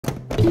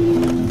Must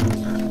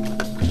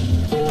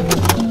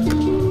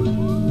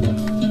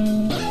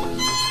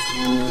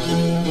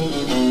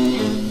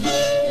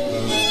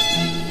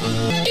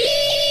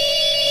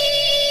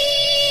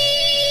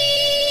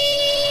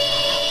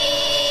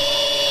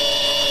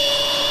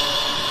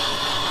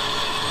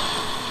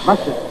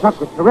have struck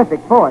with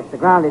terrific force. The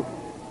ground is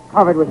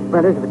covered with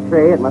splinters of a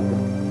tree. It must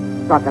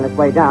have struck on its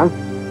way down.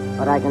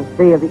 But I can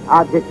see the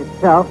object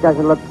itself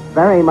doesn't look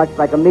very much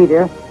like a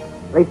meteor.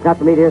 At least not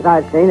the meteors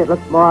I've seen. It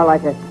looks more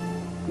like a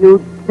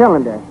huge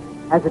cylinder.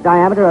 Has a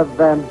diameter of,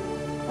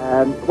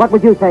 what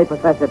would you say,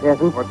 Professor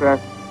Pearson? What's that?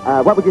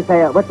 What would you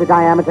say, what's the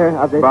diameter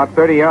of this? About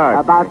 30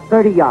 yards. About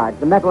 30 yards.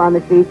 The metal on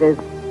the sheath is,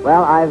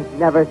 well, I've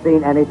never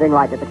seen anything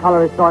like it. The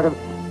color is sort of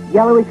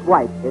yellowish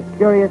white. There's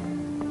curious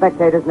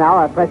spectators now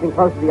are pressing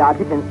close to the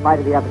object in spite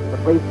of the efforts of the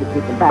police to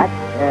keep them back,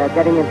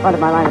 getting in front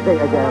of my line of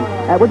vision.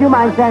 Would you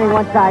mind standing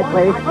one side,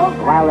 please,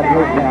 while the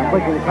police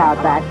pushing the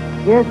crowd back?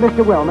 Here's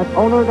Mr. Wilmot,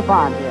 owner of the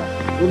farm here.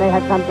 He may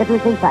have some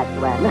interesting facts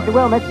to add. Mr.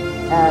 Wilmot,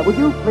 would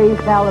you please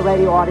tell the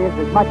radio audience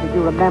as much as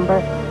you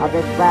remember of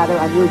this rather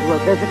unusual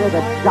visitor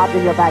that stopped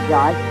in your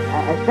backyard?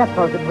 Step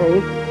closer,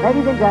 please.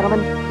 Ladies and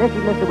gentlemen, this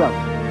is Mr.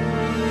 Wilmot.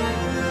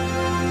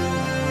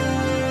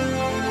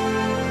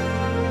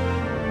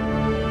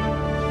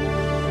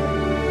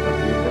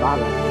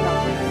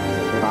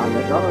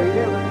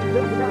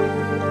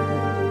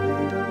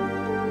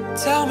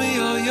 Tell me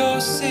all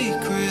your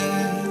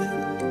secrets.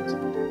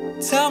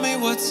 Tell me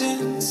what's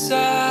inside.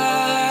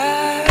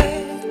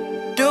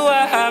 Do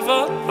I have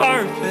a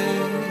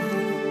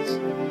purpose?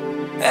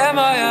 Am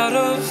I out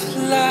of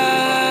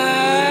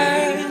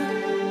line?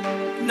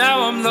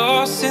 Now I'm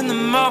lost in the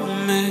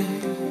moment.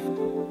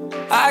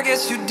 I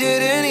guess you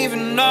didn't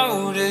even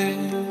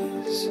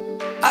notice.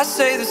 I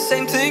say the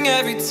same thing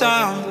every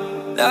time.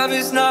 Love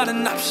is not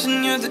an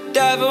option, you're the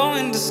devil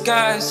in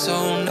disguise.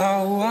 So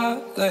now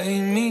I lay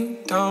me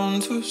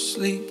down to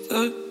sleep.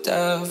 The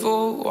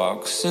devil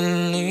walks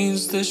and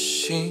leads the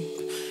sheep.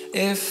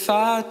 If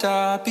I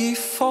die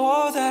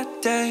before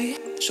that day,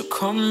 she'll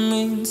come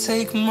and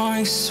take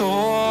my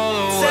soul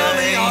away. Tell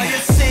me all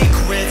your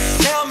secrets,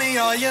 tell me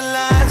all your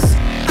lies.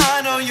 I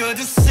know you're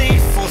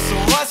deceitful, so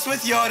what's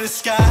with your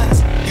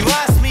disguise? You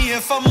ask me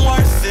if I'm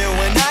worth it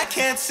when I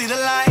can't see the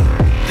light.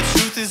 The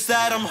truth is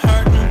that I'm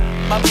hurting,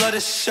 my blood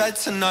is shed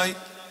tonight.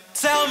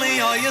 Tell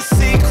me all your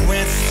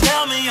secrets,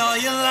 tell me all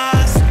your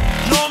lies.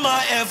 Know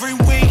my every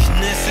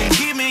weakness and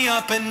keep me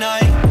up at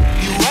night.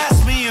 You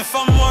ask me if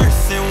I'm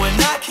worth it when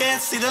I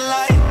can't see the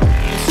light.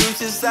 The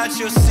truth is that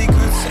your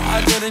secrets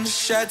I didn't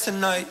shed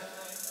tonight.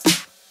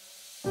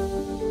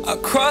 I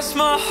cross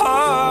my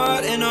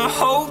heart and I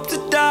hope to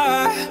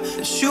die,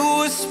 that you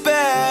would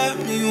spare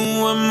me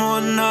one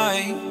more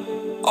night.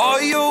 All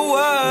your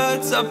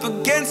words up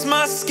against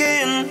my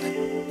skin,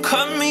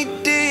 cut me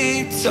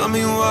deep, tell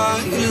me why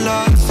you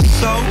lied for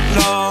so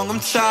long. I'm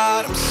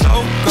tired, I'm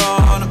so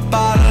gone. I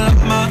bottle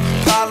up my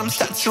problems,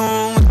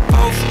 tattooing with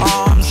both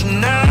arms.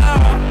 And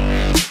now,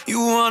 you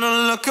wanna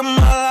look at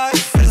my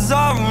life as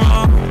all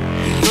wrong.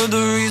 You're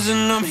the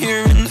reason I'm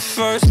here in the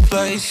first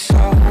place. So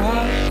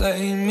I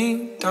lay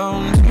me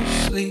down to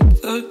sleep.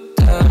 The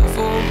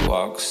devil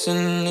walks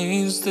and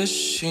leads the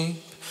sheep.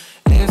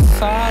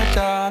 If I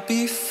die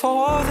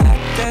before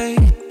that day,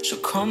 she'll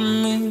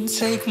come and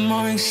take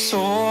my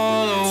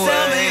soul away.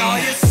 Tell me all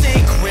your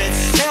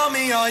secrets, tell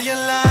me all your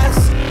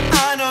lies.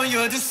 I know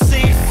you're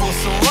deceitful,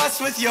 so what's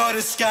with your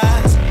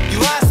disguise?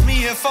 You ask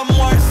me if I'm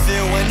worth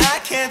it when I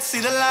can't see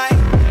the light.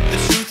 The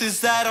truth is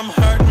that I'm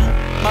hurting,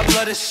 my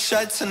blood is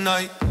shed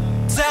tonight.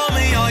 Tell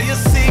me all your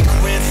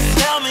secrets,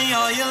 tell me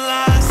all your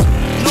lies.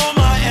 Know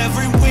my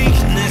every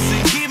weakness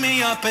and keep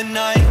me up at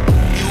night.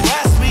 You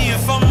ask me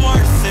if I'm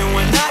worth it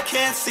when I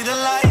can't see the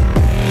light.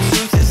 The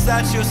truth is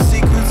that your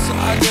secrets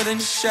I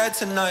didn't shed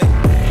tonight.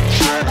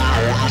 Tell me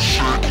all your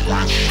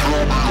secrets, tell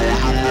me all your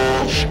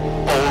lies. I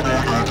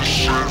know you're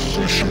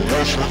deceitful, so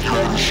what's with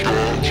your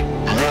disguise?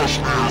 You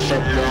ask me if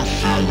I'm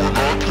worth it when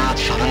I can't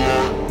see the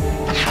light.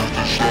 The truth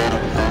is that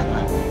I'm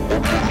hurting, my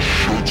blood is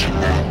shed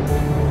tonight.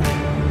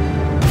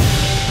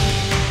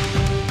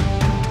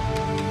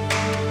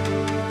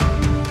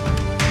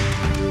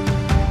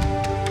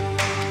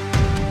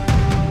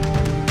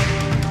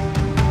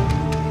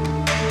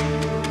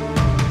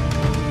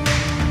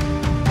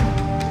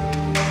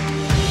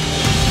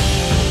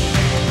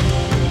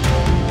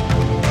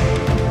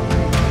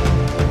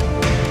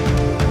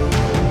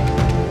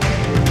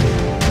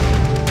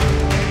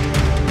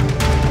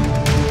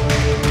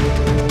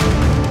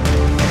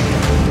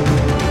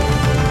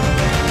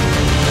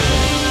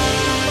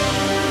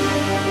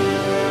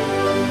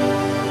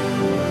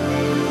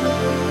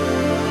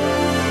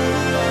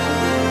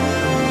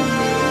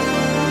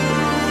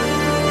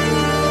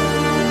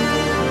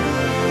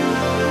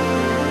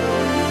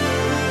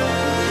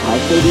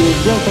 So do you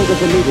still think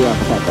it's a meteor,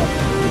 Professor?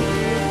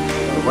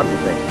 What do you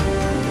think?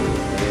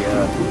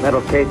 The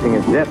metal casing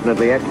is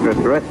definitely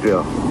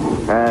extraterrestrial.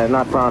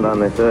 Not found on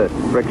this Earth.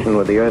 Friction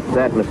with the Earth's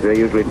atmosphere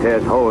usually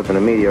tears holes in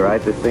a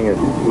meteorite. This thing is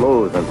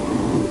smooth and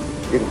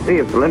you can see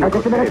it's cylindrical.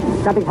 Just a minute.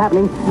 Something's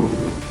happening.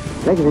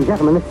 Ladies and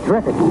gentlemen, this is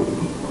terrific.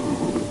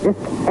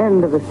 This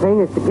end of the thing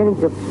is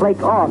beginning to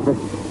flake off. The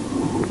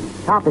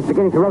top is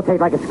beginning to rotate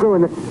like a screw,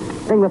 and the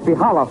thing must be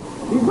hollow.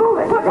 He's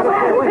moving!